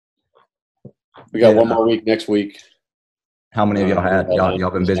We got one more week next week. How many of y'all had?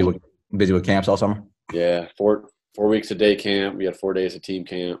 Y'all been busy with camps all summer? Yeah, 4 weeks of day camp. We had 4 days of team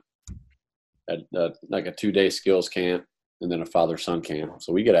camp. Had like a 2-day skills camp, and then a father-son camp.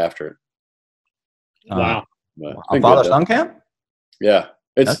 So we get after it. Wow. A father-son camp? Yeah.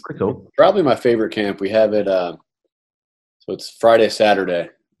 That's pretty cool. Probably my favorite camp. We have it so it's Friday, Saturday.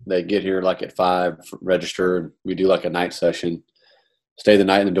 They get here like at 5, register. We do like a night session, stay the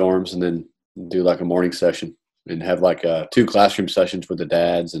night in the dorms, and then do like a morning session and have like 2 classroom sessions with the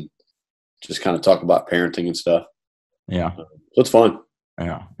dads and just kind of talk about parenting and stuff. Yeah. So it's fun.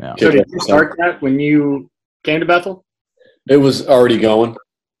 Yeah. So did you start that when you came to Bethel? It was already going,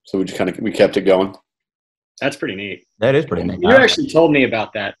 so we kept it going. That's pretty neat. That is pretty neat. You actually told me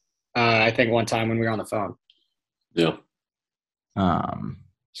about that. I think one time when we were on the phone. Yeah.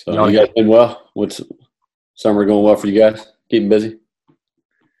 So you guys been well? What's summer going well for you guys? Keeping busy?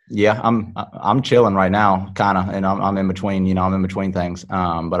 Yeah, I'm chilling right now, kind of, and I'm in between. I'm in between things.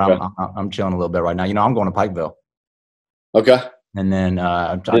 But I'm chilling a little bit right now. I'm going to Pikeville. Okay. And then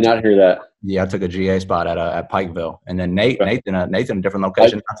did not hear that. Yeah, I took a GA spot at Pikeville, and then Nate's in a different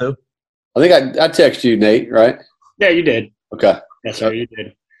location now too. I think I texted you, Nate, right? Yeah, you did. Okay. Yes, sir, you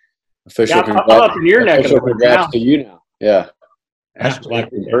did. Official I'm up in your neck of the woods congrats to you now. Yeah. That's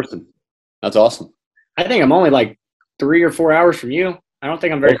in person. That's awesome. I think I'm only like 3 or 4 hours from you. I don't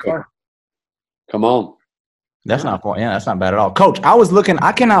think I'm very far. Come on. That's not far. Yeah, that's not bad at all. Coach, I was looking.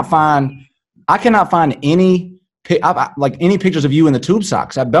 I cannot find any pictures of you in the tube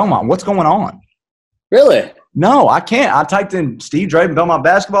socks at Belmont. What's going on? Really? No, I can't. I typed in Steve Draven Belmont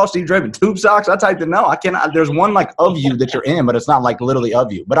basketball, Steve Draven tube socks. I typed in no. I cannot. There's one like of you that you're in, but it's not like literally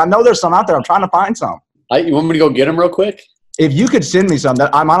of you. But I know there's some out there. I'm trying to find some. You want me to go get them real quick? If you could send me some,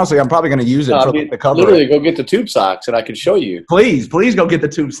 I'm probably going to use it for the cover. Literally, go get the tube socks, and I can show you. Please go get the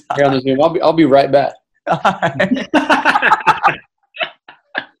tube socks. Here on the Zoom. I'll be right back.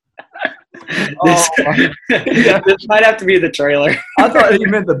 This might have to be the trailer. I thought you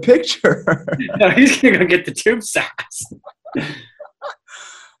meant the picture. No, he's gonna go get the tube socks.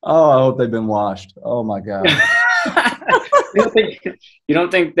 Oh, I hope they've been washed. Oh my God. You don't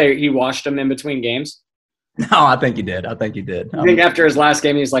think he washed them in between games? No, I think he did. I think think after his last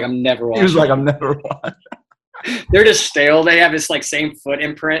game, he's like, I'm never washing. He was like, I'm never washing. They're just stale. They have this like same foot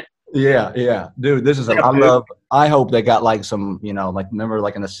imprint. Yeah. Dude, this is I hope they got like some, like remember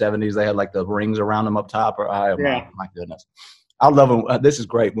like in the 70s they had like the rings around them up top my goodness. I love them. This is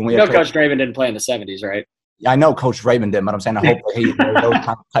great. When we Coach Draven didn't play in the 70s, right? I know Coach Draven did, but I'm saying I hope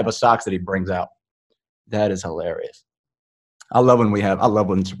those type of socks that he brings out. That is hilarious. I love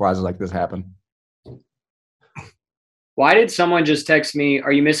when surprises like this happen. Why did someone just text me,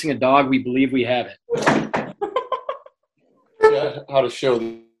 are you missing a dog? We believe we have it. Yeah, how to show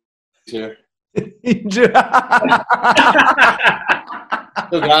these here. Still got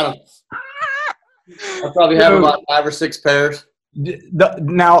them. I probably have about 5 or 6 pairs.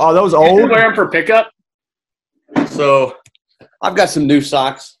 Now, are those old? You wear them for pickup? So I've got some new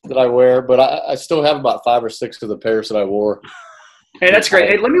socks that I wear, but I still have about 5 or 6 of the pairs that I wore. Hey, that's great.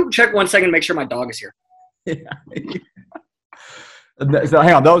 Hey, let me check 1 second and make sure my dog is here. Yeah. So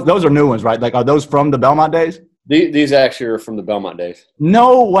hang on, those are new ones, right? Like, are those from the Belmont days? These actually are from the Belmont days.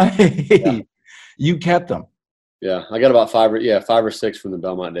 No way. Yeah. You kept them. Yeah, I got about 5 or 6 from the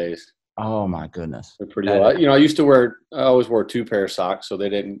Belmont days. Oh my goodness. They're pretty old. I always wore 2 pair of socks, so they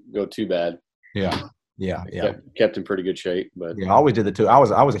didn't go too bad. Yeah. Kept in pretty good shape, but yeah, I always did the 2. I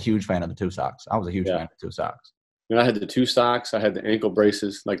was a huge fan of the 2 socks. I was a huge fan of the 2 socks. And I had the 2 socks. I had the ankle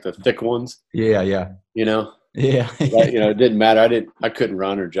braces, like the thick ones. Yeah. Yeah. It didn't matter. I couldn't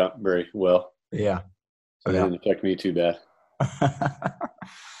run or jump very well. Yeah. So it didn't affect me too bad.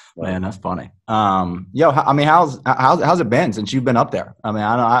 Man, that's funny. How's it been since you've been up there?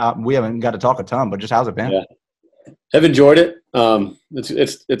 I mean, we haven't got to talk a ton, but just how's it been? Yeah. I've enjoyed it.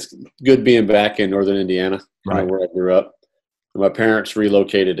 It's good being back in Northern Indiana, right, where I grew up. My parents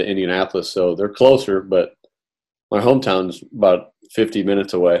relocated to Indianapolis, so they're closer, but my hometown's about 50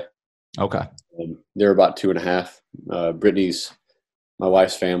 minutes away. Okay. They're about 2.5. Brittany's, my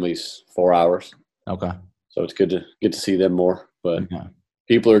wife's family's 4 hours. Okay. So it's good to see them more. But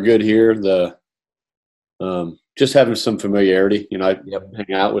people are good here. Just having some familiarity. I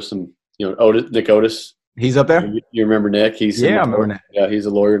hang out with some, Nick Otis. He's up there? You remember Nick? I remember Nick. Yeah, he's a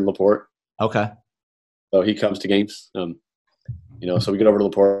lawyer in LaPorte. Okay. So he comes to games. So we get over to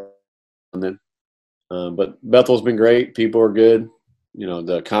LaPorte and then. But Bethel's been great. People are good.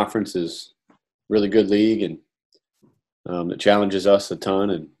 The conference is really good league, and it challenges us a ton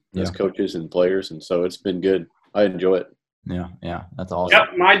and as coaches and players, and so it's been good. I enjoy it. Yeah, that's awesome.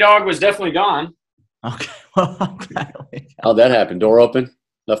 Yep, my dog was definitely gone. Okay. Well, I'm glad How'd that happen? Door open?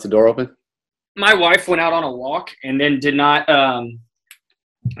 Left the door open? My wife went out on a walk and then did not keep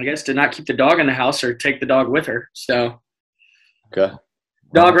the dog in the house or take the dog with her. So Okay.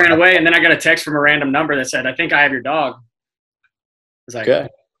 dog ran away, and then I got a text from a random number that said, "I think I have your dog." I was like, Okay.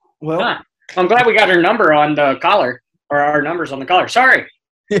 Well, huh. I'm glad we got her number on the collar, or our numbers on the collar. Sorry.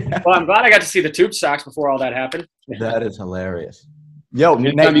 yeah, Well, I'm glad I got to see the tube socks before all that happened. that is hilarious. Yo,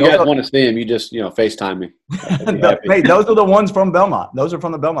 Anytime Nate, you guys want to see him, you just, FaceTime me. Nate, those are the ones from Belmont. Those are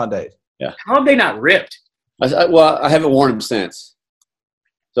from the Belmont days. How have they not ripped? I haven't worn them since.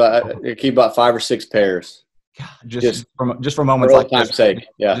 So I keep about 5 or 6 pairs. Just for moments For like old time's this. sake.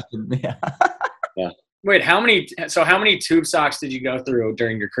 Yeah. Wait, how many tube socks did you go through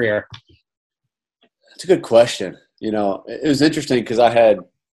during your career? That's a good question. It was interesting because I had,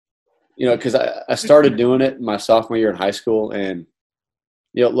 because I started doing it my sophomore year in high school, and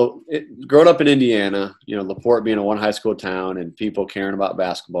growing up in Indiana, LaPorte being a one high school town and people caring about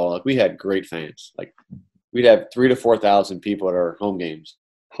basketball, like we had great fans. Like we'd have 3,000 to 4,000 people at our home games.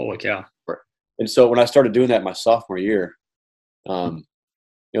 Holy cow! And so when I started doing that my sophomore year,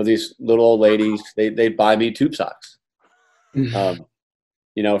 these little old ladies, they'd buy me tube socks,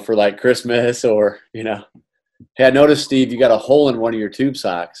 for like Christmas or, hey, I noticed, Steve, you got a hole in one of your tube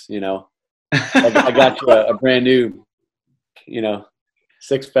socks, I got you a brand new,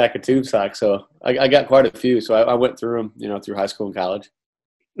 6-pack of tube socks. So I got quite a few. So I went through them, through high school and college.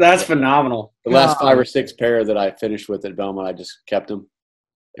 That's phenomenal. The last 5 or 6 pair that I finished with at Belmont, I just kept them,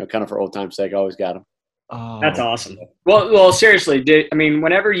 kind of for old time's sake. I always got them. Oh. That's awesome. Well, seriously,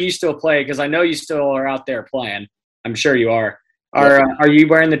 whenever you still play, because I know you still are out there playing. I'm sure you are. Are you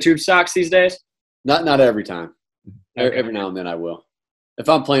wearing the tube socks these days? Not every time. Okay. Every now and then I will. If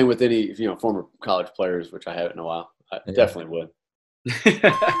I'm playing with any, former college players, which I haven't in a while, I definitely would.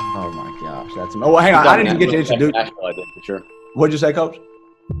 Oh my gosh, that's. Oh, hang on, I didn't even get you introduced. I did for sure. What'd you say, Coach?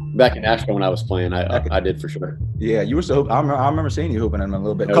 Back in Nashville when I was playing, I did for sure. Yeah, you were so. I remember seeing you hooping in a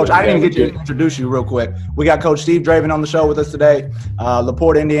little bit. Yeah, Coach, I didn't yeah, even get to introduce you real quick. We got Coach Steve Draven on the show with us today.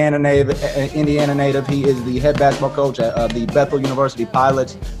 LaPorte, Indiana native. He is the head basketball coach at the Bethel University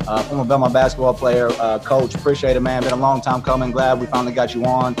Pilots. Former Belmont basketball player. Coach, appreciate it, man. Been a long time coming. Glad we finally got you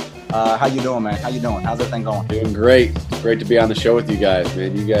on. How you doing, man? How you doing? How's everything going? Doing great. Great to be on the show with you guys,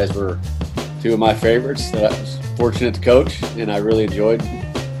 man. You guys were 2 of my favorites that I was fortunate to coach, and I really enjoyed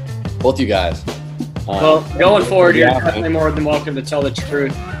both you guys. Well, going forward, you're definitely more than welcome to tell the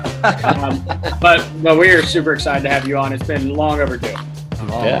truth. But we are super excited to have you on. It's been long overdue.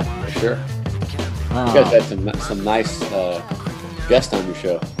 Oh. Yeah, for sure. You guys had some nice guests on your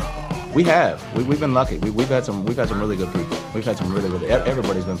show. We have. We've been lucky. We've had some really good people. We've had some really good.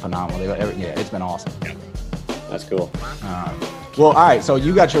 Everybody's been phenomenal. It's been awesome. That's cool. Well, all right. So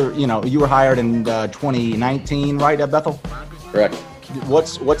you got your, you were hired in 2019, right, at Bethel? Correct.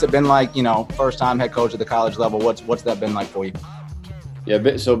 What's it been like? First time head coach at the college level. What's that been like for you?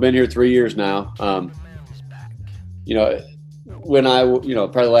 Yeah, so been here 3 years now. When I,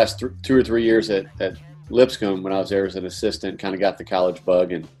 probably the last 2 or 3 years at Lipscomb, when I was there as an assistant, kind of got the college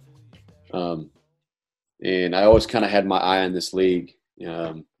bug, and I always kind of had my eye on this league.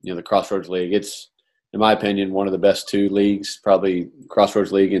 The Crossroads League. It's, in my opinion, one of the best 2 leagues, probably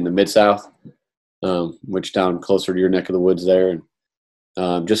Crossroads League in the Mid-South, which down closer to your neck of the woods there. And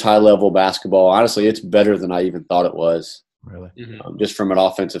just high-level basketball. Honestly, it's better than I even thought it was. Really? Just from an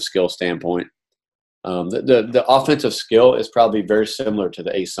offensive skill standpoint. The offensive skill is probably very similar to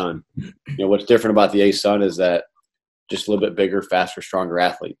the A-Sun. What's different about the A-Sun is that just a little bit bigger, faster, stronger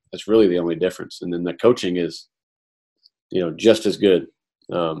athlete. That's really the only difference. And then the coaching is, just as good.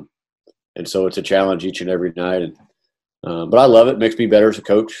 And so it's a challenge each and every night. And but I love it. It makes me better as a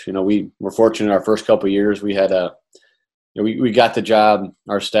coach. We were fortunate our first couple of years. We had we got the job,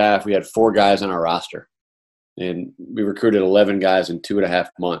 our staff, we had 4 guys on our roster. And we recruited 11 guys in 2.5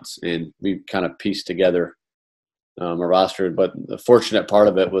 months. And we kind of pieced together a roster. But the fortunate part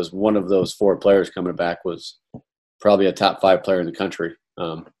of it was one of those 4 players coming back was probably a top 5 player in the country.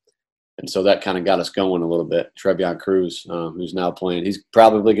 And so that kind of got us going a little bit. Trevion Cruz, who's now playing. He's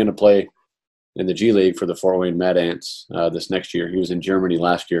probably going to play in the G League for the Fort Wayne Mad Ants this next year. He was in Germany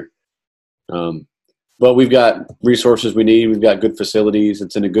last year. But we've got resources we need. We've got good facilities.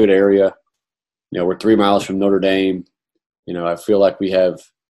 It's in a good area. We're 3 miles from Notre Dame. I feel like we have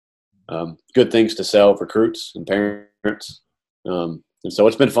good things to sell recruits and parents. And so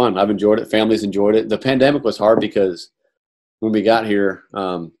it's been fun. I've enjoyed it. Families enjoyed it. The pandemic was hard because when we got here,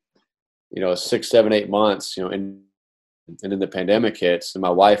 6, 7, 8 months, and then the pandemic hits, and my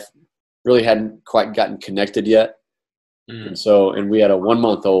wife really hadn't quite gotten connected yet. And we had a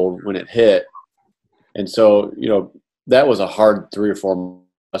 1-month-old when it hit. And so, that was a hard 3 or 4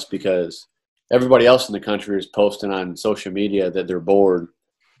 months because everybody else in the country is posting on social media that they're bored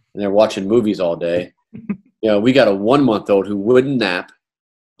and they're watching movies all day. We got a 1-month-old who wouldn't nap.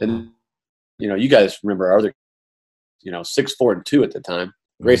 And, you guys remember our other, 6, 4, and 2 at the time.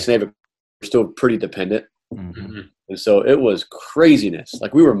 Grace and Ava were still pretty dependent. Mm-hmm. And so it was craziness.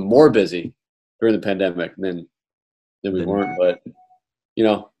 Like we were more busy during the pandemic than we weren't. But,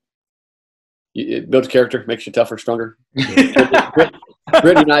 it builds character, makes you tougher, stronger.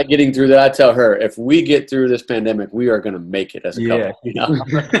 Brittany and I getting through that, I tell her, if we get through this pandemic, we are going to make it as a couple.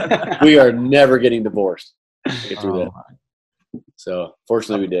 We are never getting divorced. Get through that. So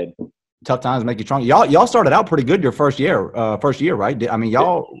fortunately, we did. Tough times make you strong. Y'all started out pretty good your first year, right? I mean,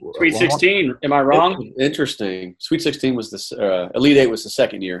 y'all Sweet 16. Am I wrong? Interesting. Sweet 16 was the Elite 8 was the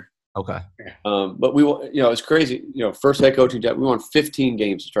second year. Okay. But we, it's crazy. First head coaching job, we won 15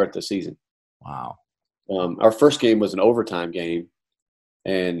 games to start the season. Wow. Our first game was an overtime game,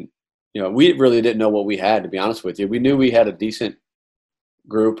 and we really didn't know what we had, to be honest with you. We knew we had a decent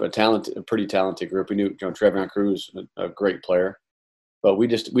group, a pretty talented group. We knew Trevion Cruz, a great player. But we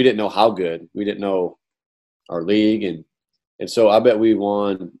didn't know how good. We didn't know our league, and so I bet we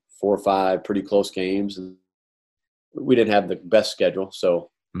won 4 or 5 pretty close games. And we didn't have the best schedule, so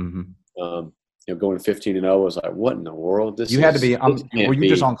going 15-0 was like, what in the world? Were you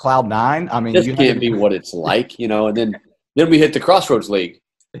just on cloud 9? I mean, this can't be what it's like, And then we hit the Crossroads League.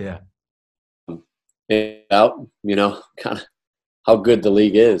 Yeah. Out, kind of how good the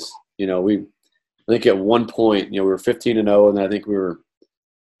league is. I think at one point, we were 15-0, and I think we were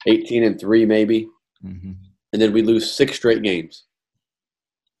 18-3 maybe, and then we lose 6 straight games.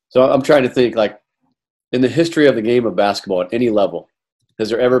 So I'm trying to think, like, in the history of the game of basketball at any level, has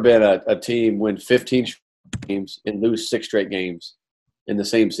there ever been a team win 15 games and lose 6 straight games in the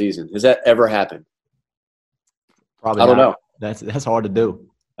same season? Has that ever happened? Probably. I don't know. That's hard to do.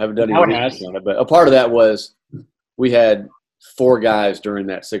 I haven't done any research on it, but a part of that was we had 4 guys during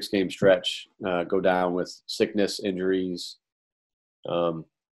that 6-game stretch go down with sickness, injuries. Not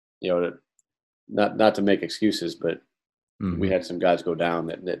to make excuses, but we had some guys go down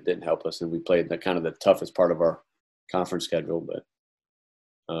that didn't help us, and we played the kind of the toughest part of our conference schedule.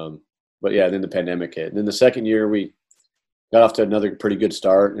 But yeah, then the pandemic hit. And then the second year we got off to another pretty good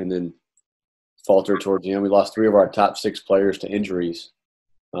start, and then faltered towards the end. We lost 3 of our top 6 players to injuries,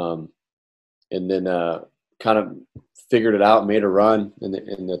 and then kind of figured it out, made a run in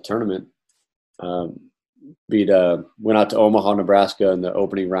the tournament. Went out to Omaha, Nebraska in the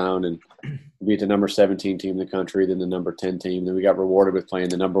opening round and beat the number 17 team in the country, then the number 10 team. Then we got rewarded with playing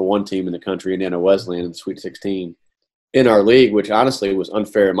the number 1 team in the country, Indiana Wesleyan, in the Sweet 16 in our league, which honestly was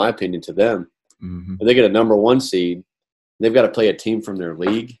unfair in my opinion to them. But they get a number 1 seed. They've got to play a team from their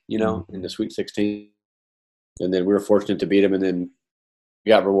league, in the Sweet 16. And then we were fortunate to beat them, and then we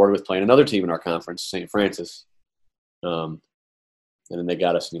got rewarded with playing another team in our conference, St. Francis. And then they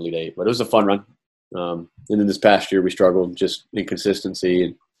got us in the Elite 8. But it was a fun run. And then this past year we struggled, just inconsistency,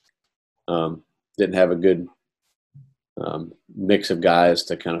 and didn't have a good mix of guys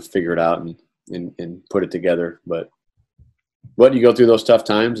to kind of figure it out and put it together. But you go through those tough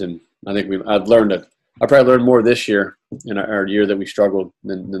times, and I think I probably learned more this year in our year that we struggled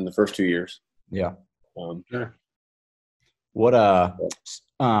than the first 2 years. Yeah. Sure. What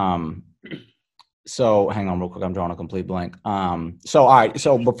So hang on real quick. I'm drawing a complete blank. So all right.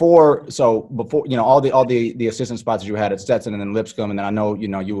 So before, all the assistant spots that you had at Stetson and then Lipscomb, and then I know,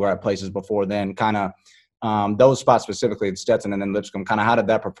 you were at places before then, kind of those spots specifically at Stetson and then Lipscomb, kind of how did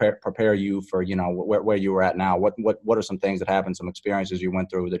that prepare you for, where you were at now? What are some things that happened, some experiences you went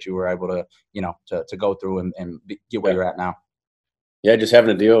through that you were able to, to go through and get where you're at now? Yeah. Just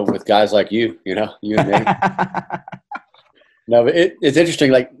having to deal with guys like you and me. No, but it's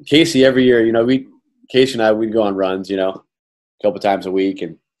interesting. Like Casey, every year, Casey and I, we'd go on runs, a couple times a week,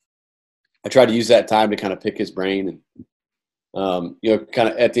 and I tried to use that time to kind of pick his brain. And kind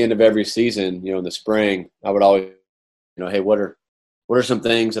of at the end of every season, in the spring, I would always, hey, what are some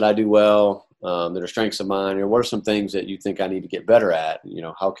things that I do well that are strengths of mine, or what are some things that you think I need to get better at?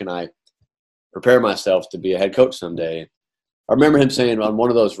 How can I prepare myself to be a head coach someday? I remember him saying on one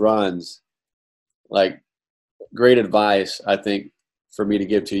of those runs, like, great advice, I think, for me to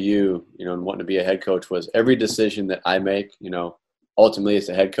give to you, and wanting to be a head coach was every decision that I make, ultimately as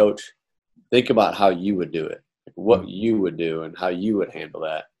a head coach, think about how you would do it, like what you would do and how you would handle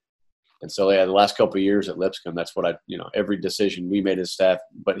that. And so, the last couple of years at Lipscomb, that's what every decision we made as staff,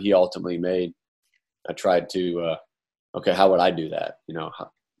 but he ultimately made, I tried to, okay, how would I do that?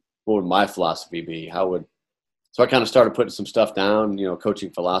 What would my philosophy be? So I kind of started putting some stuff down,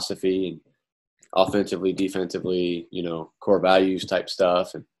 coaching philosophy, and offensively, defensively, core values type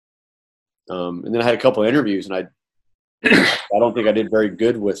stuff. And then I had a couple of interviews, and I don't think I did very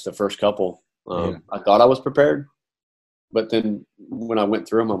good with the first couple. I thought I was prepared, but then when I went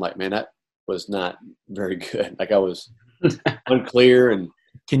through them, I'm like, man, that was not very good. Like I was unclear, and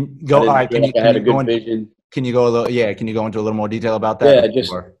can you go? All right, I had a good vision. Can you go a little? Yeah, can you go into a little more detail about that? Yeah,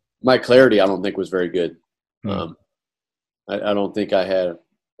 just my clarity, I don't think was very good. I don't think I had.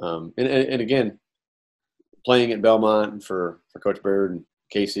 And again, playing at Belmont for Coach Bird and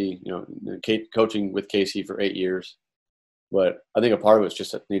Casey, coaching with Casey for 8 years. But I think a part of it was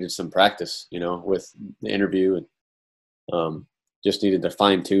just needed some practice, with the interview, and just needed to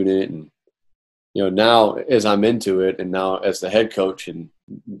fine tune it. And now as I'm into it, and now as the head coach and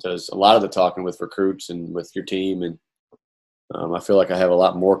does a lot of the talking with recruits and with your team, and I feel like I have a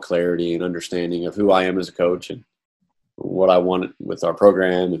lot more clarity and understanding of who I am as a coach and what I want with our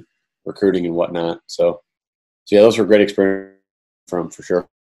program and recruiting and whatnot. So yeah, those were great experiences for sure.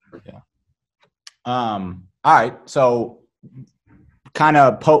 Yeah. All right. So kind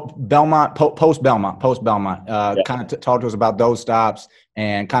of post Belmont, kind of talk to us about those stops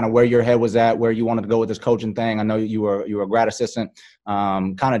and kind of where your head was at, where you wanted to go with this coaching thing. I know you were a grad assistant.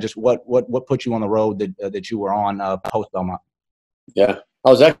 Kind of just what put you on the road that you were on post Belmont. Yeah, I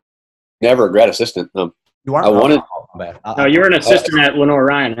was actually never a grad assistant. You weren't? I wanted. No, you were an assistant at Lenore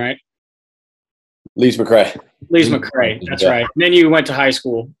Ryan, right? Lees McRae. Lees McRae, that's right. And then you went to high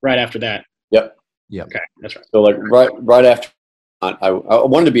school right after that. Yep. Okay, that's right. So like right after, I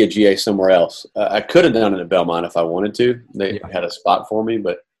wanted to be a GA somewhere else. I could have done it at Belmont if I wanted to. They had a spot for me,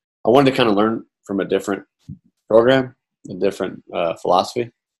 but I wanted to kind of learn from a different program, a different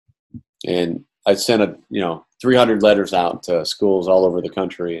philosophy. And I sent 300 letters out to schools all over the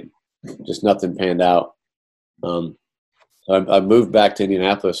country, and just nothing panned out. I moved back to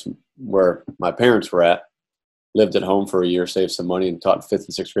Indianapolis, where my parents were at, lived at home for a year, saved some money, and taught 5th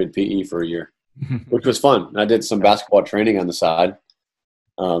and 6th grade PE for a year, which was fun. I did some basketball training on the side,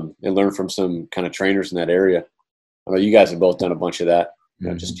 and learned from some kind of trainers in that area. I know you guys have both done a bunch of that,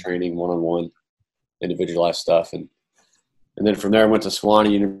 just training one-on-one, individualized stuff. And then from there I went to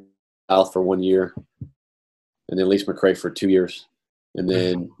Sewanee University for 1 year, and then Lees McRae for 2 years. And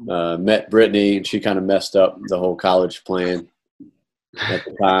then met Brittany, and she kind of messed up the whole college plan. At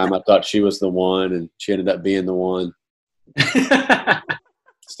the time, I thought she was the one, and she ended up being the one.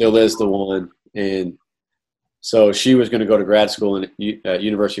 Still is the one. And so she was going to go to grad school at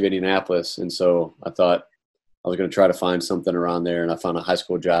University of Indianapolis, and so I thought I was going to try to find something around there, and I found a high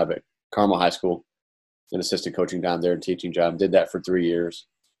school job at Carmel High School, an assistant coaching down there and teaching job. Did that for 3 years,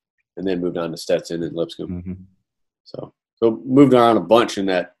 and then moved on to Stetson and Lipscomb. So moved around a bunch in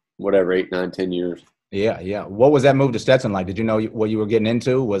that, 8, 9, 10 years. Yeah. What was that move to Stetson like? Did you know what you were getting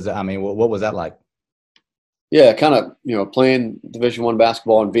into? What was that like? Yeah, kind of, playing Division I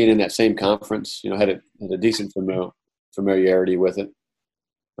basketball and being in that same conference, had a decent familiarity with it.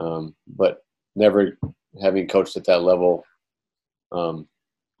 But never having coached at that level, it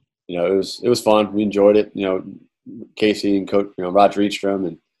was fun. We enjoyed it. Casey and Coach, Roger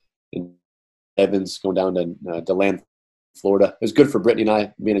Eastrom and Evans going down to DeLand, Florida. It was good for Brittany and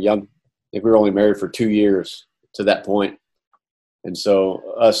I, being I think we were only married for 2 years to that point. And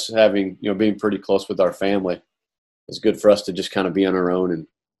so us having, being pretty close with our family, it's good for us to just kind of be on our own and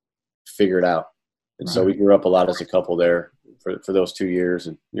figure it out. And so we grew up a lot as a couple there for those 2 years.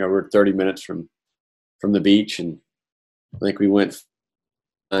 And, we're 30 minutes from the beach. And I think we went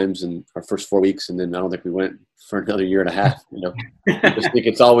times in our first 4 weeks. And then I don't think we went for another year and a half, I just think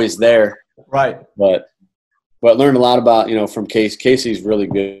it's always there. Right. But learned a lot about, from Casey. Casey's really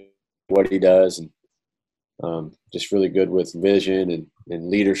good at what he does, and just really good with vision and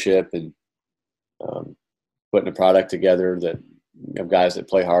leadership, and putting a product together that of guys that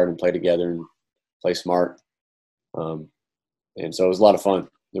play hard and play together and play smart. And so it was a lot of fun.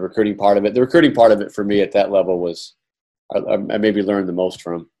 The recruiting part of it for me at that level was I maybe learned the most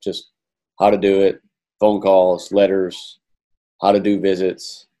from just how to do it, phone calls, letters, how to do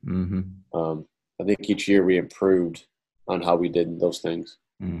visits. I think each year we improved on how we did those things.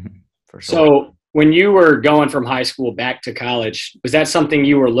 For sure. So when you were going from high school back to college, was that something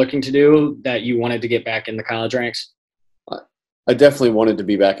you were looking to do, that you wanted to get back in the college ranks? I definitely wanted to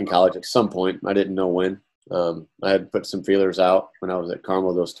be back in college at some point. I didn't know when. I had put some feelers out when I was at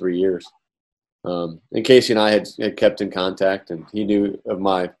Carmel those 3 years. And Casey and I had kept in contact, and he knew of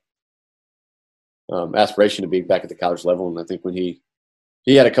my aspiration to be back at the college level. And I think when he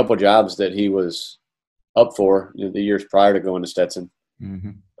had a couple jobs that he was up for the years prior to going to Stetson,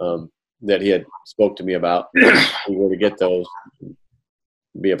 that he had spoke to me about. We were to get those.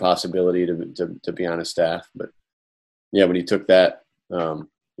 be a possibility to be on his staff. But yeah, when he took that,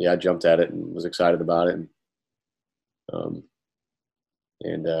 I jumped at it and was excited about it. And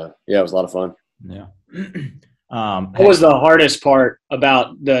it was a lot of fun. Yeah. What was the hardest part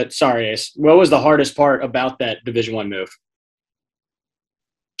about what was the hardest part about that Division I move?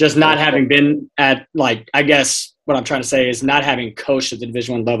 Just not having been at, like, I guess what I'm trying to say is not having coached at the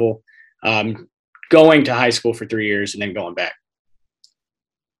Division I level, going to high school for 3 years and then going back.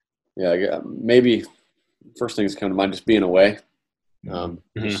 Yeah, maybe first things come to mind, just being away,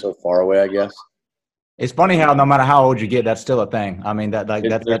 just so far away, I guess. It's funny how no matter how old you get, that's still a thing. I mean, that's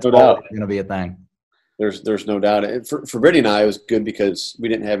no doubt going to be a thing. There's no doubt. And for Brittany and I, it was good because we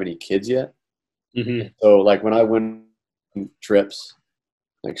didn't have any kids yet. Mm-hmm. So, like, when I went on trips,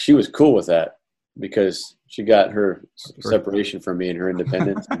 like, she was cool with that because she got her separation from me and her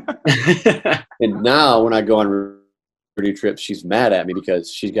independence. And now when I go on recruiting trips, she's mad at me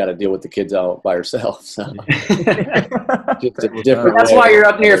because she's got to deal with the kids out by herself. So just a different That's way. why you're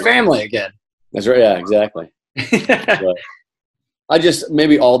up near your family again. That's right. Yeah, exactly. But I just,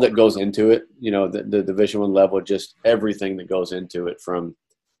 maybe all that goes into it, the Division I level, just everything that goes into it, from,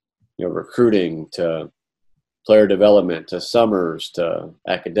 recruiting to player development to summers to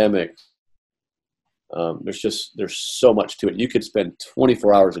academics. There's so much to it. You could spend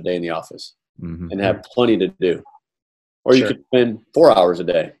 24 hours a day in the office and have plenty to do, or you could spend 4 hours a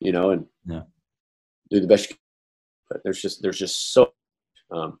day, and do the best you can. But there's just so,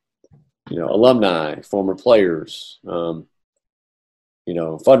 alumni, former players,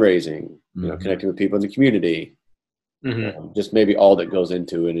 fundraising, connecting with people in the community, just maybe all that goes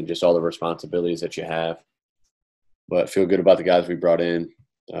into it, and just all the responsibilities that you have. But feel good about the guys we brought in.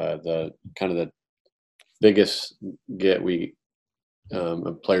 The biggest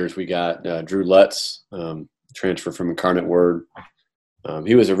players we got, Drew Lutz, transfer from Incarnate Word.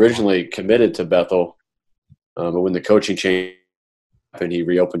 He was originally committed to Bethel, but when the coaching changed and he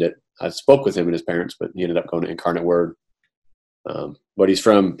reopened it, I spoke with him and his parents, but he ended up going to Incarnate Word. But he's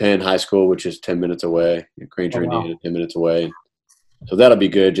from Penn High School, which is 10 minutes away. Granger, Indiana, 10 minutes away. So that'll be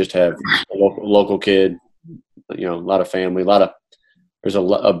good. Just have a local kid, a lot of family, there's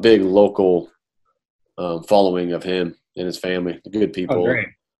a big local following of him and his family, good people. Oh, great.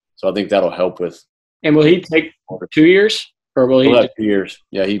 So I think that'll help with. And will he take 2 years, or will he? He'll have 2 years.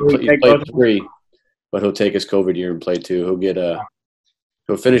 Yeah, he played 3, but he'll take his COVID year and play 2. He'll get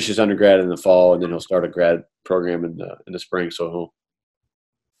he'll finish his undergrad in the fall, and then he'll start a grad program in the spring. So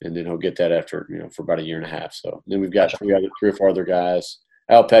he'll get that after, for about a year and a half. So then we've got 3 or 4 other guys.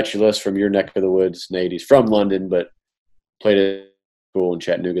 Al Petulus from your neck of the woods, Nate. He's from London, but played at school in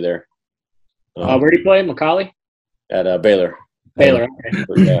Chattanooga there. Where did he play? McCallie? At Baylor. Baylor,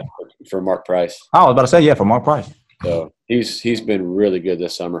 okay. For Mark Price. I was about to say, for Mark Price. So he's been really good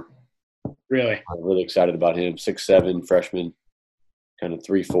this summer. Really? I'm really excited about him. 6'7", freshman, kind of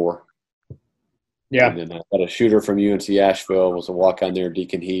 3'4". Yeah. And then I got a shooter from UNC Asheville, was a walk-on there,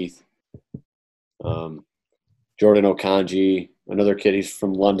 Deacon Heath. Jordan Okanji, another kid. He's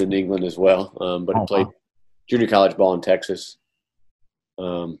from London, England as well, but he played junior college ball in Texas.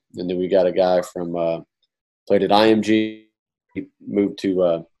 And then we got a guy from played at IMG. He moved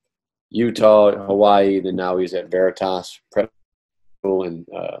to Utah, Hawaii. Then now he's at Veritas Prep School in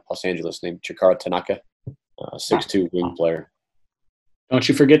Los Angeles, named Chikara Tanaka, 6'2" wing player. Don't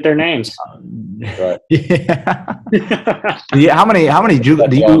you forget their names. Right. Yeah. Yeah. How many do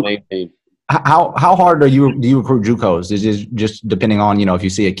you? How hard do you recruit JUCOs? Is it just depending on if you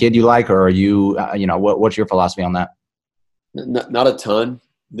see a kid you like, or are you what's your philosophy on that? Not a ton.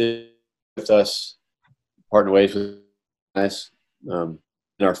 With us parting ways with guys. In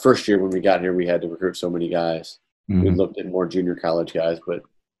our first year when we got here, we had to recruit so many guys. We looked at more junior college guys, but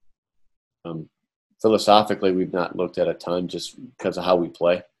philosophically, we've not looked at a ton just because of how we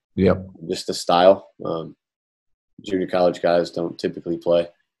play. Yep. Just the style. Junior college guys don't typically play.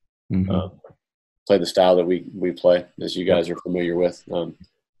 Play the style that we play, as you guys are familiar with.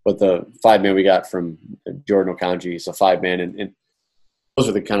 But the 5-man we got from Jordan Okanji is a 5-man, and those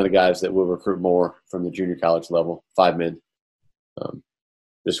are the kind of the guys that will recruit more from the junior college level, 5-men,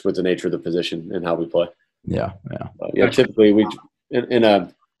 just with the nature of the position and how we play. Yeah. Typically we in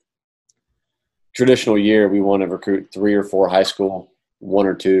a traditional year we want to recruit 3 or 4 high school, 1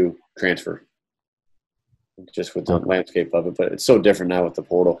 or 2 transfer, just with the landscape of it. But it's so different now with the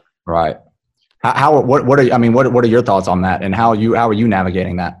portal. Right. What are your thoughts on that, and how are you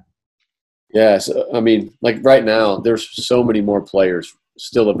navigating that? Yeah, so, like right now, there's so many more players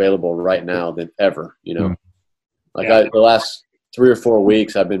still available right now than ever. The last 3 or 4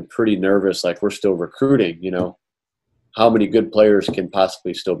 weeks, I've been pretty nervous. Like, we're still recruiting. how many good players can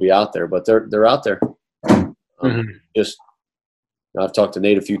possibly still be out there, but they're out there. Just I've talked to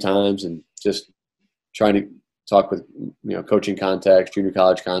Nate a few times and just trying to talk with coaching contacts, junior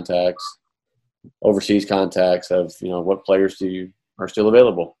college contacts, overseas contacts of what players are still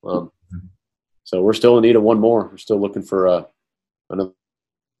available. So we're still in need of one more. We're still looking for another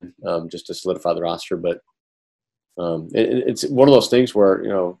just to solidify the roster, but it's one of those things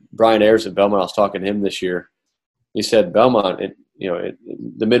where Brian Ayers at Belmont. I was talking to him this year. He said Belmont,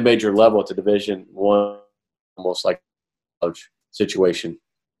 the mid-major level at the Division I, almost like a college situation,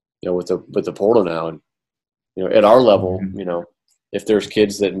 with the portal now, and at our level, if there's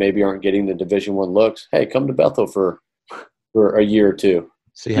kids that maybe aren't getting the Division I looks, hey, come to Bethel for a year or two.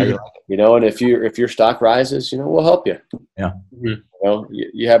 See how you like it. And if your stock rises, we'll help you. Yeah.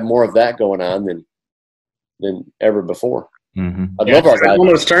 You have more of that going on than ever before. I'd love our guys. It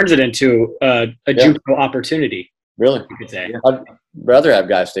almost turns it into a JUCO opportunity. Really? You could say. I'd rather have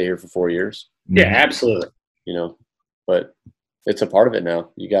guys stay here for 4 years. Yeah, absolutely. But it's a part of it now.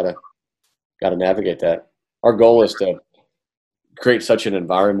 You gotta navigate that. Our goal is to create such an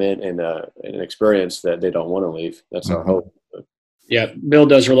environment and an experience that they don't want to leave. That's our hope. Yeah, build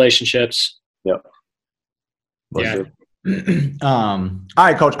those relationships. Yep. Yeah. All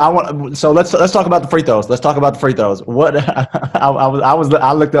right, Coach. So let's talk about the free throws. Let's talk about the free throws. What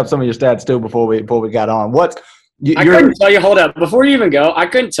I looked up some of your stats too before we got on. I couldn't tell you. Hold up, before you even go, I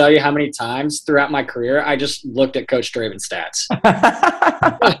couldn't tell you how many times throughout my career I just looked at Coach Draven's stats.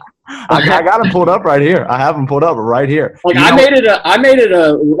 I got them pulled up right here. I have them pulled up right here. I made it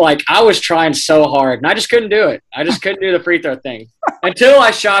like I was trying so hard and I just couldn't do it. I just couldn't do the free throw thing until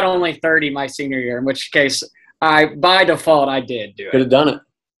I shot only 30 my senior year, in which case by default I did do it. Could have done it.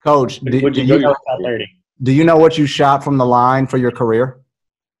 Coach, do you know what you shot from the line for your career?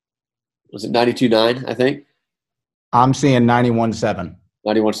 Was it 92.9, I think? I'm seeing 91.7.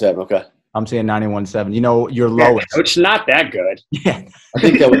 91.7, okay. I'm seeing 91.7. Your lowest. Coach, not that good. Yeah. I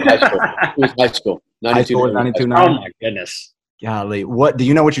think that was high school. It was high school. 92.9. Oh, my goodness. Golly. Do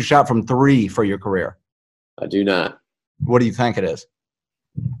you know what you shot from 3 for your career? I do not. What do you think it is?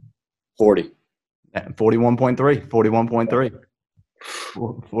 40. 41.3. 40.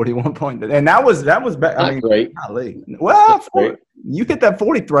 And that was great. Golly. Well, you hit that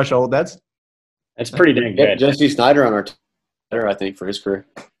 40 threshold. That's pretty dang good. Jesse Snyder on our better, I think, for his career.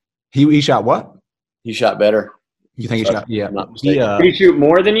 He shot what? He shot better. You think he shot? Yeah. Did he shoot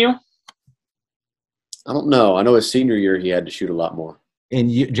more than you? I don't know. I know his senior year he had to shoot a lot more. And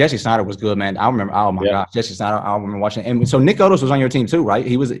Jesse Snyder was good, man. I remember. Oh my gosh, Jesse Snyder. I remember watching. And so Nick Otis was on your team too, right?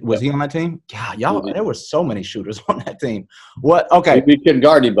 He was he on that team? God, y'all, there were so many shooters on that team. What? Okay, we couldn't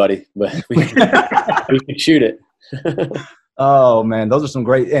guard anybody, but we could shoot it. Oh man, those are some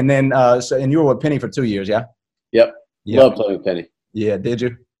great. And then, and you were with Penny for 2 years, yeah? Yep. Love playing with Penny. Yeah, did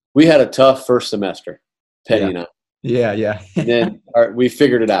you? We had a tough first semester, Penny and I. Yeah. And then we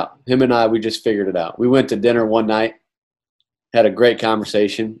figured it out. Him and I, we just figured it out. We went to dinner one night, had a great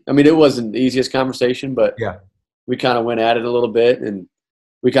conversation. I mean, it wasn't the easiest conversation, but we kind of went at it a little bit, and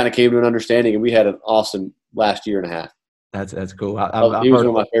we kind of came to an understanding, and we had an awesome last year and a half. That's cool. He was one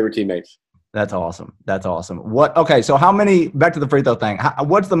of my favorite teammates. That's awesome. Okay, so how many, back to the free throw thing,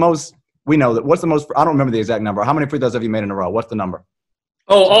 what's the most, I don't remember the exact number. How many free throws have you made in a row? What's the number?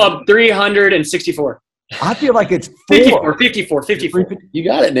 364. I feel like it's 54. You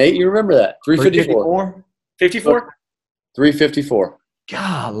got it, Nate. You remember that. 354. 54? 354.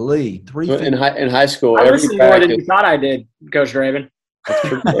 Golly. 354. In high school, I listened more than you thought I did, Coach Draven. That's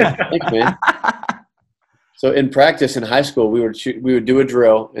pretty good. Thanks, man. So in practice in high school, we would do a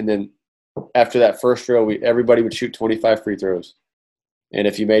drill, and then after that first drill, everybody would shoot 25 free throws. And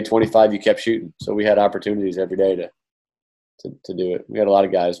if you made 25, you kept shooting. So we had opportunities every day to do it. We had a lot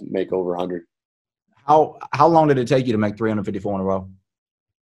of guys make over 100. How long did it take you to make 354 in a row?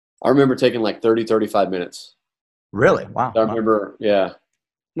 I remember taking like 30, 35 minutes. Really? Wow. I remember, yeah.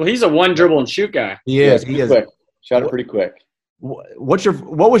 Well, he's a one dribble and shoot guy. He is. Quick. Shot it pretty quick.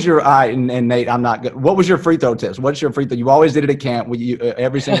 What was your and Nate, I'm not good. What was your free throw tips? What's your free throw? You always did it at camp with you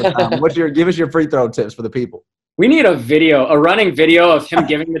every single time. Give us your free throw tips for the people. We need a running video of him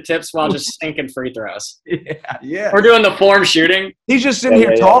giving the tips while just sinking free throws. Yeah. We're doing the form shooting. He's just sitting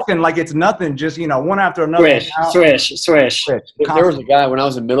here talking like it's nothing, just, one after another. Swish. There was a guy, when I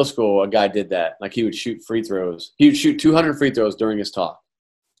was in middle school, a guy did that. Like he would shoot free throws. He would shoot 200 free throws during his talk.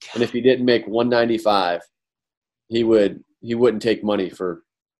 And if he didn't make 195, he wouldn't take money for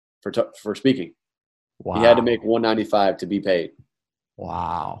speaking. Wow. He had to make 195 to be paid.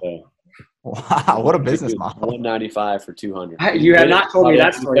 Wow. So, wow, what a business model. 195 for 200. You have not told me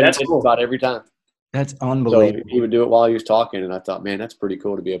that story. That's cool. About every time. That's So unbelievable. he would do it while he was talking, and I thought, man, that's pretty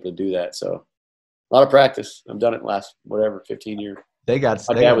cool to be able to do that. So a lot of practice. I've done it the last 15 years. They got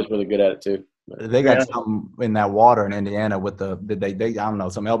My dad was really good at it too. They got something in that water in Indiana with they I don't know,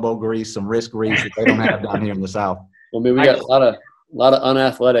 some elbow grease, some wrist grease that they don't have down here in the South. I mean, we got a lot of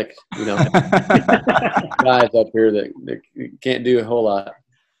unathletic, guys up here that can't do a whole lot.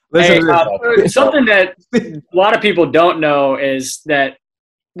 Hey, something that a lot of people don't know is that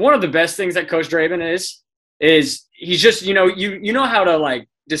one of the best things that Coach Draven is he's just, you know how to like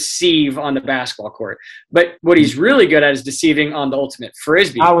deceive on the basketball court, but what he's really good at is deceiving on the ultimate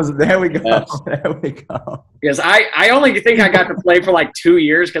frisbee. There we go. Yes. There we go. Because I only think I got to play for like 2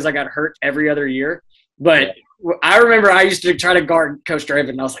 years because I got hurt every other year. But I remember I used to try to guard Coach Draven,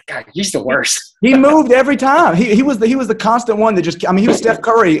 and I was like, God, he's the worst. He moved every time. He was the constant one that just. I mean, he was Steph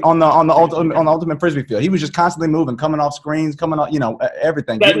Curry on the ultimate frisbee field. He was just constantly moving, coming off screens, coming off,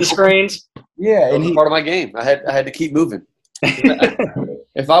 everything. Setting screens. Yeah, that was part of my game. I had to keep moving.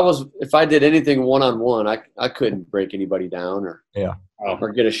 If I did anything one-on-one, I couldn't break anybody down or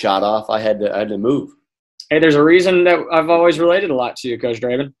get a shot off. I had to move. Hey, there's a reason that I've always related a lot to you, Coach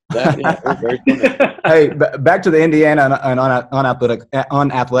Draven. Very funny. Hey, back to the Indiana and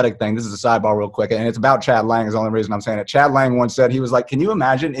unathletic thing. This is a sidebar real quick, and it's about Chad Lang is the only reason I'm saying it. Chad Lang once said, he was like, can you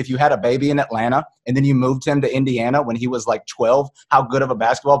imagine if you had a baby in Atlanta and then you moved him to Indiana when he was like 12, how good of a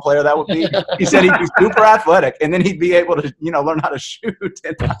basketball player that would be? He said he'd be super athletic, and then he'd be able to, learn how to shoot.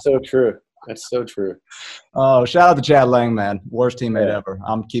 That's so true. That's so true. Oh, shout out to Chad Lang, man. Worst teammate ever.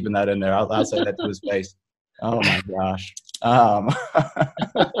 I'm keeping that in there. I'll say that to his face. Oh, my gosh.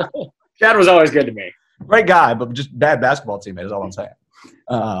 Chad was always good to me. Great guy, but just bad basketball teammate is all I'm saying.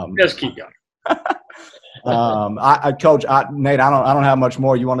 Just keep going. Coach, Nate, I don't have much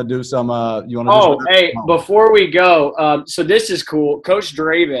more. You want to do some? Before we go, so this is cool. Coach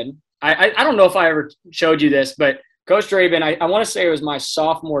Draven, I don't know if I ever showed you this, but Coach Draven, I want to say it was my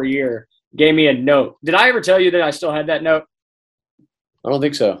sophomore year, gave me a note. Did I ever tell you that I still had that note? I don't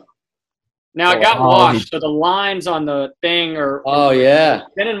think so. Now, it got washed, so the lines on the thing are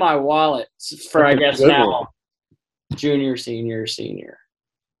been in my wallet for, I guess, now junior, senior.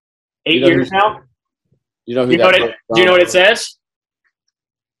 8 years now? You know who do you know what it says?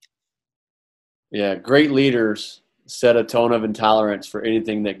 Yeah, great leaders set a tone of intolerance for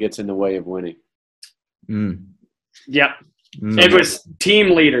anything that gets in the way of winning. Mm. Yep. It was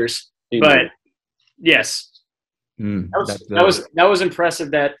team leaders, yes. That was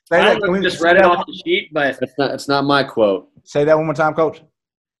impressive. That I don't know if you just read it off the sheet, but it's not my quote. Say that one more time, Coach.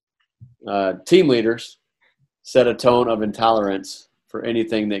 Team leaders set a tone of intolerance for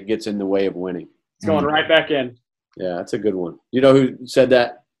anything that gets in the way of winning. It's going right back in. Yeah, that's a good one. You know who said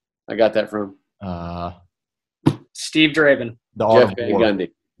that? I got that from Steve Draven. Jeff Van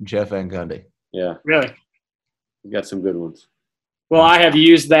Gundy. Jeff Van Gundy. Yeah. Really? You got some good ones. Well, I have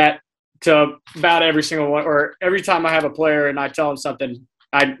used that to about every single one, or every time I have a player and I tell them something,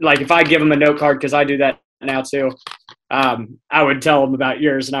 if I give them a note card, because I do that now too, I would tell them about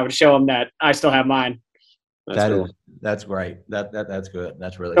yours and I would show them that I still have mine. That's great. That's good.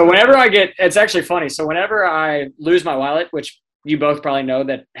 That's really so good. Whenever it's actually funny. So whenever I lose my wallet, which you both probably know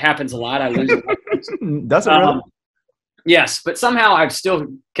that happens a lot, I lose it. Does it really? Yes, but somehow I've still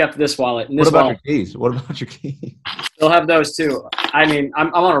kept this wallet. And this What about wallet, your keys? What about your keys? Still have those too. I mean,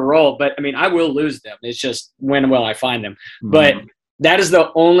 I'm on a roll, but I mean, I will lose them. It's just when will I find them? But that is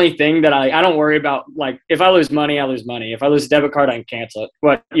the only thing that I don't worry about. Like, if I lose money, I lose money. If I lose a debit card, I can cancel it.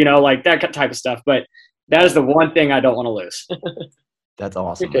 But, like that type of stuff. But that is the one thing I don't want to lose. That's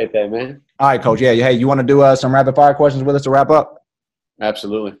awesome. Appreciate that, man. All right, Coach. Yeah. Hey, you want to do some rapid fire questions with us to wrap up?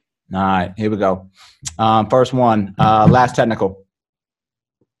 Absolutely. All right. Here we go. First one, last technical.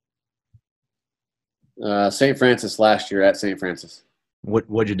 St. Francis last year at St. Francis.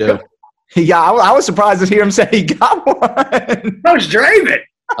 What'd you do? Yeah, I was surprised to hear him say he got one. Coach Draven.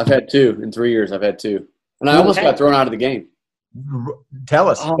 I've had 2 in 3 years. I've had 2. And I almost got thrown out of the game. Tell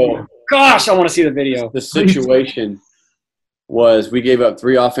us. Oh, gosh, I want to see the video. The situation was we gave up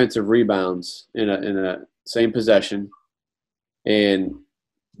 3 offensive rebounds in a same possession. And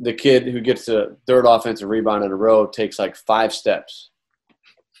the kid who gets the 3rd offensive rebound in a row takes like 5 steps.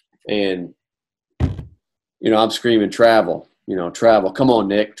 And, I'm screaming, travel. Travel. Come on,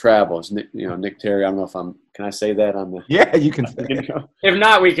 Nick. Travel. It's Nick, Nick Terry. I don't know if can I say that on the – Yeah, you can. If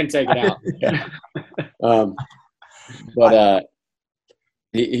not, we can take it out. But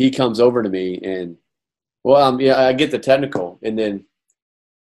he comes over to me and, I get the technical. And then,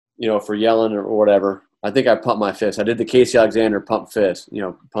 for yelling or whatever, I think I pumped my fist. I did the Casey Alexander pump fist,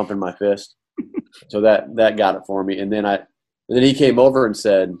 pumping my fist. So that got it for me. And then he came over and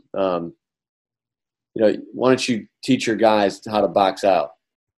said, why don't you teach your guys how to box out?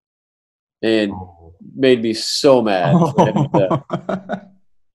 And made me so mad.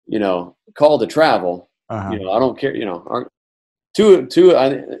 Call to travel. I don't care.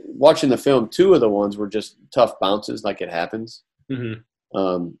 Watching the film, 2 of the ones were just tough bounces, like it happens.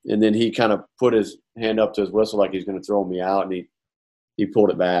 Mm-hmm. And then he kind of put his hand up to his whistle like he's going to throw me out, and he pulled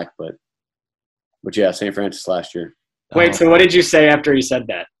it back. But yeah, St. Francis last year. Wait, so what did you say after he said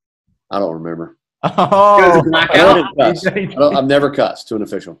that? I don't remember. Oh, I've never cussed to an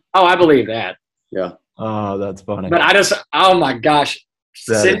official. Oh, I believe that. Yeah. Oh, that's funny. But oh my gosh.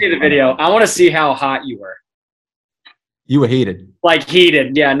 Send me the video. I want to see how hot you were. You were heated. Like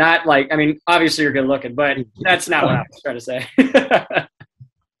heated. Yeah, not like, I mean, obviously you're good looking, but that's not what I was trying to say.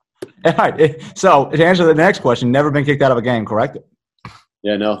 All right. So to answer the next question, never been kicked out of a game, correct?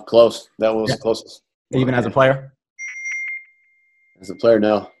 Yeah, no, close. That was the closest. Even as a player? As a player,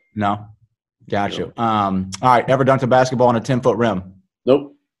 no. No. Got you. All right. Ever dunked a basketball on a 10-foot rim?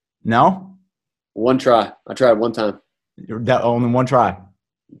 Nope. No? One try. I tried one time. Only one try.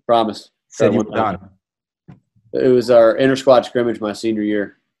 Promise. Said you were done. It was our inter-squad scrimmage my senior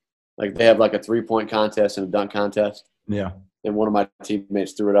year. Like they have like a 3-point contest and a dunk contest. Yeah. And one of my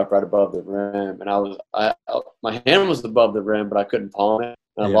teammates threw it up right above the rim, and my hand was above the rim, but I couldn't palm it.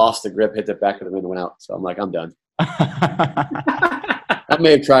 And I lost the grip, hit the back of the rim, and went out. So I'm like, I'm done. I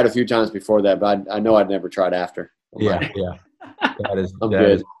may have tried a few times before that, but I know I'd never tried after. Yeah. I'm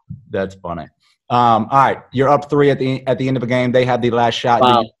good. That's funny. All right, you're up 3 at the end of a game. They have the last shot.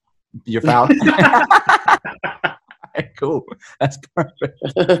 Wow. You're fouled. Cool. That's perfect.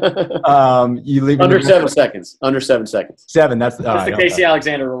 You leave under 7 seconds. Under 7 seconds. 7. That's the Casey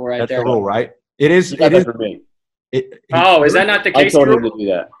Alexander rule right there. That's the rule, right? It is. It is for me. Is that not the Casey rule? I told him rule? to do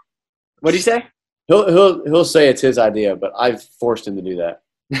that. What did you say? He'll say it's his idea, but I've forced him to do that.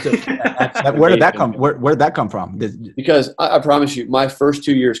 Where did that come? Where did that come from? Because I promise you, my first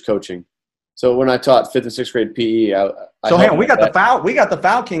 2 years coaching. So when I taught 5th and 6th grade PE, hang on, we got the foul. We got the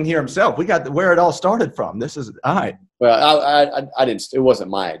foul king here himself. We got where it all started from. This is all right. Well, I didn't. It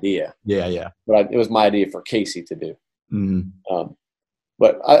wasn't my idea. Yeah. But it was my idea for Casey to do. Mm-hmm.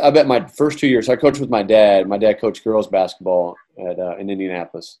 But I bet my first 2 years, I coached with my dad. My dad coached girls basketball in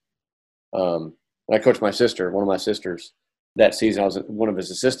Indianapolis. And I coached one of my sisters that season. I was one of his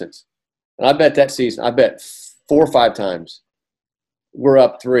assistants. And I bet that season, 4 or 5 times, we're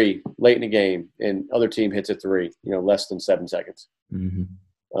up 3 late in the game, and other team hits a 3, less than 7 seconds. Mm-hmm.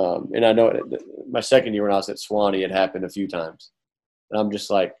 And I know my second year when I was at Swanee, it happened a few times. And I'm just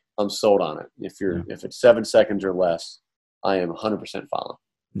like, I'm sold on it. If it's 7 seconds or less, I am 100% following.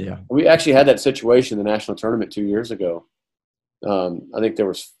 Yeah. We actually had that situation in the national tournament 2 years ago. I think there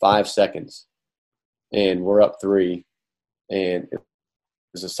was 5 seconds, and we're up 3, and it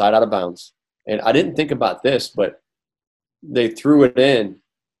was a side out of bounds. And I didn't think about this, but they threw it in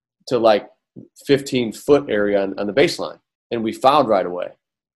to like 15-foot area on the baseline, and we fouled right away.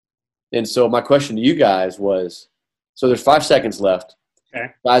 And so my question to you guys was, so there's 5 seconds left. Okay.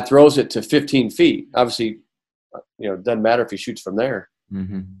 Guy throws it to 15 feet. Obviously, it doesn't matter if he shoots from there.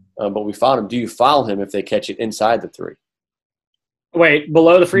 Mm-hmm. But we fouled him. Do you foul him if they catch it inside the 3? Wait,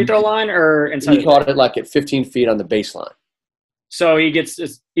 below the free throw line or inside? He caught it like at 15 feet on the baseline. So he gets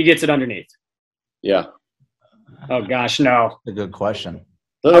it underneath. Yeah. Oh gosh, no. That's a good question.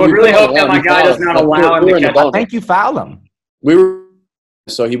 I would really hope that my guy does not allow him to catch. I think you foul him.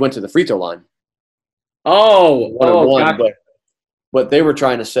 So he went to the free throw line. Oh, but they were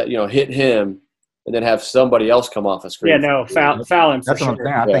trying to hit him and then have somebody else come off the screen. Yeah, no, foul him. That's what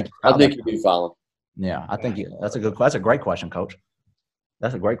I'm saying. I think you do foul him. Yeah, I think that's a great question, Coach.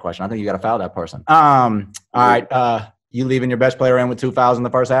 That's a great question. I think you got to foul that person. All right. You leaving your best player in with 2 fouls in the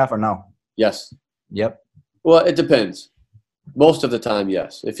first half or no? Yes. Yep. Well, it depends. Most of the time,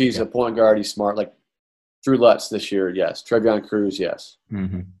 yes. If he's a point guard, he's smart. Like Drew Lutz this year, yes. Trevion Cruz, yes.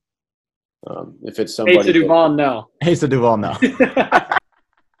 Mm-hmm. If it's somebody. Asa Duval, no. Asa Duval, no.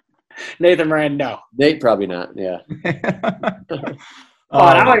 Nathan Moran, no. Nate, probably not, yeah. I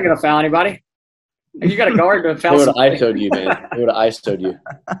wasn't going to foul anybody. You got a guard to foul. They would have ISO'd you, man. They would have ISO'd you.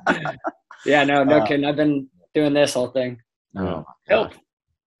 Yeah, no kidding. I've been doing this whole thing. Oh, help.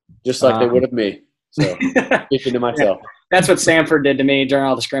 Just like they would have me. So, speaking to myself. Yeah. That's what Samford did to me during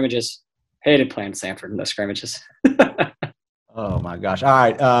all the scrimmages. Hated playing Samford in the scrimmages. Oh, my gosh. All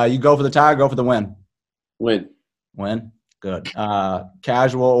right. You go for the tie or go for the win? Win. Good.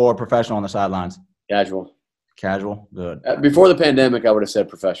 Casual or professional on the sidelines? Casual. Good. Before the pandemic, I would have said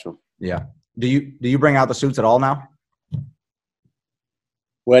professional. Yeah. Do you bring out the suits at all now?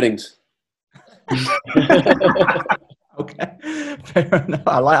 Weddings. Okay. Fair enough.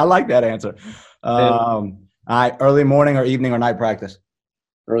 I like that answer. All right, early morning or evening or night practice?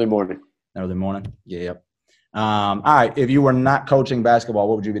 Early morning. Early morning. Yeah. Yep. All right, if you were not coaching basketball,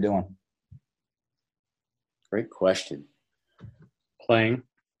 what would you be doing? Great question. Playing.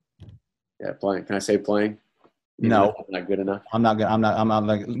 Yeah, playing. Can I say playing? No, I'm not good enough. I'm not.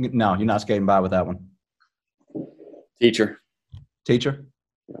 No, you're not skating by with that one. Teacher. Teacher.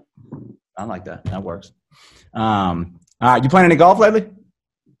 Yeah. I like that. That works. All right, you playing any golf lately?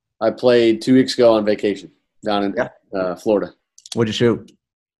 I played 2 weeks ago on vacation down in Florida. What'd you shoot?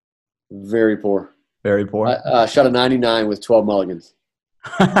 Very poor. Very poor. I shot a 99 with 12 mulligans.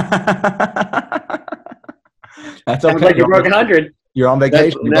 That's okay. Like you broke 100. You're on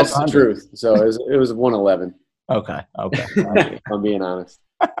vacation. That's the truth. So it was 111. Okay. I'm being honest.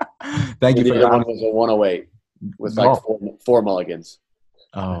 Thank you for the other one was a 108 with like four mulligans.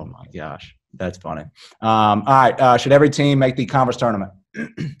 Oh my gosh, that's funny. All right, should every team make the conference tournament?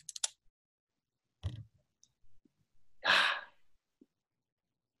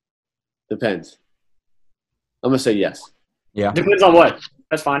 Depends. I'm gonna say yes. Yeah. Depends on what.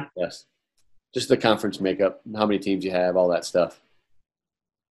 That's fine. Yes. Just the conference makeup, how many teams you have, all that stuff.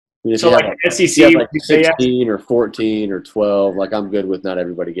 I mean, so like SEC, you have like 16 or 14 or 12, like I'm good with not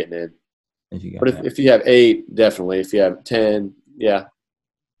everybody getting in. If you have 8, definitely. If you have 10, yeah.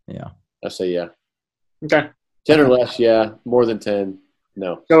 Yeah. I say yeah. Okay. 10 or less, yeah. More than 10,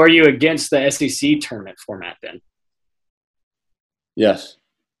 no. So are you against the SEC tournament format then? Yes.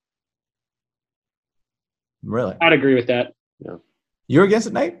 Really? I'd agree with that. Yeah. You're against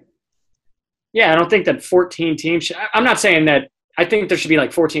it, Nate? Yeah, I don't think that 14 teams I'm not saying that. I think there should be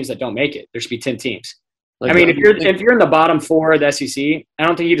like 4 teams that don't make it. There should be 10 teams. Like, I mean, if you're in the bottom 4 of the SEC, I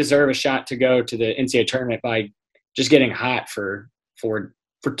don't think you deserve a shot to go to the NCAA tournament by just getting hot for 2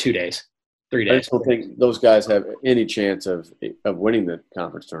 days, 3 days. I just don't think those guys have any chance of winning the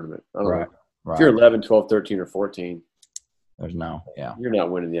conference tournament. I don't know. Right. If you're 11, 12, 13, or 14, there's no. Yeah. You're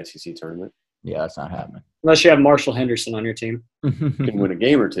not winning the SEC tournament. Yeah, that's not happening. Unless you have Marshall Henderson on your team. You can win a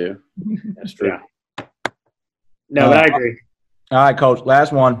game or 2. That's true. Yeah. No, but I agree. All right, Coach.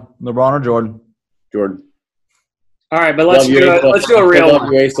 Last one. LeBron or Jordan? Jordan. All right, but let's do a real one.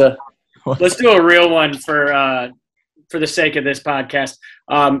 Let's do a real one for the sake of this podcast.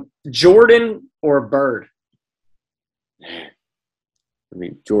 Jordan or Bird? I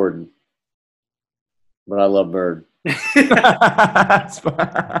mean, Jordan. But I love Bird.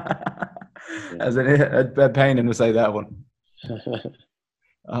 As a pain to say that one.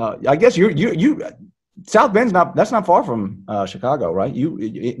 I guess you South Bend's that's not far from Chicago, right?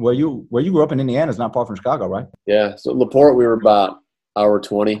 Where you grew up in Indiana is not far from Chicago, right? Yeah. So LaPorte, we were about hour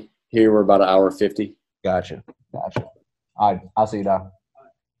 20. Here we're about an hour 50. Gotcha. All right, I'll see you, Doc.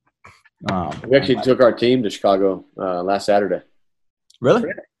 We actually took our team to Chicago last Saturday.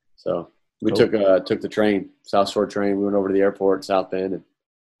 Really? So we took the train, South Shore train. We went over to the airport, South Bend, and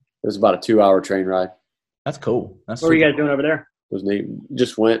it was about a 2-hour train ride. That's cool. What were you guys doing over there? It was neat.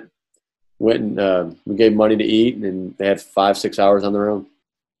 Just went and we gave money to eat, and they had 5-6 hours on their own.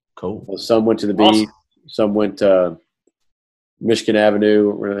 Cool. Well, some went to the beach. Some went to Michigan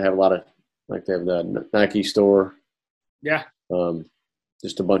Avenue, where they have a lot of, like they have the Nike store. Yeah.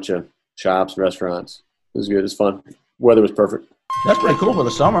 Just a bunch of shops, restaurants. It was good. It was fun. Weather was perfect. That's pretty cool for the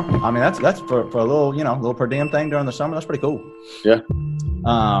summer. I mean, that's for a little per diem thing during the summer. That's pretty cool. Yeah.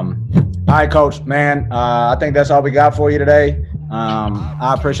 All right, Coach, man. I think that's all we got for you today.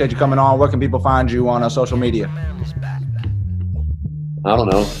 I appreciate you coming on. Where can people find you on social media? I don't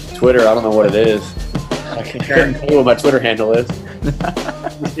know. Twitter. I don't know what it is. I can't tell you what my Twitter handle is.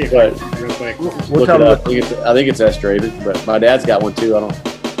 But real quick. Look it up. I think it's S Draven, but my dad's got one too. I don't.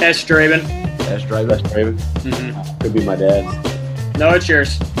 S Draven. S Draven. Mm-hmm. Could be my dad's. No, it's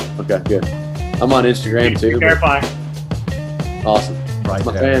yours. Okay, good. I'm on Instagram too. Verify. Awesome. Right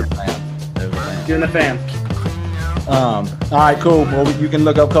my there. Fam. You're in the fam. All right, cool. Well, you can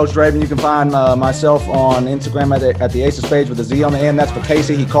look up Coach Draven. You can find myself on Instagram at the Aces page with a Z on the end. That's for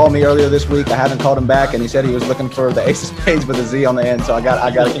Casey. He called me earlier this week. I haven't called him back, and he said he was looking for the Aces page with a Z on the end. So I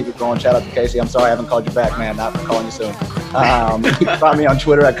got to keep it going. Shout out to Casey. I'm sorry I haven't called you back, man. Not calling you soon. You can find me on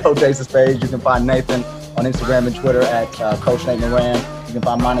Twitter at Coach Aces page. You can find Nathan on Instagram and Twitter at Coach Nate Moran. You can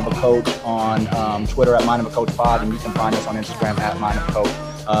find Mind of a Coach on Twitter at Mind of a Coach Pod, and you can find us on Instagram at Mind of a Coach.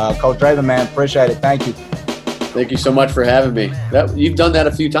 Coach Draven, man, appreciate it. Thank you. Thank you so much for having me. You've done that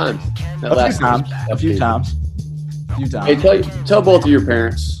a few times. A few times. Hey, tell both of your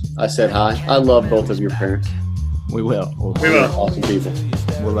parents I said hi. I love both of your parents. We will. We will. Awesome people.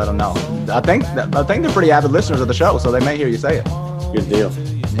 We'll let them know. I think they're pretty avid listeners of the show, so they may hear you say it. Good deal.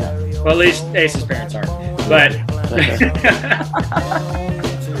 Yeah. Well, at least Ace's parents are. But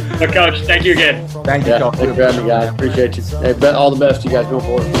But Coach, thank you again. Thank you, Coach. Thanks for having me, guys. Appreciate you. Hey, all the best to you guys going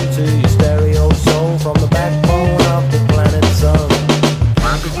forward.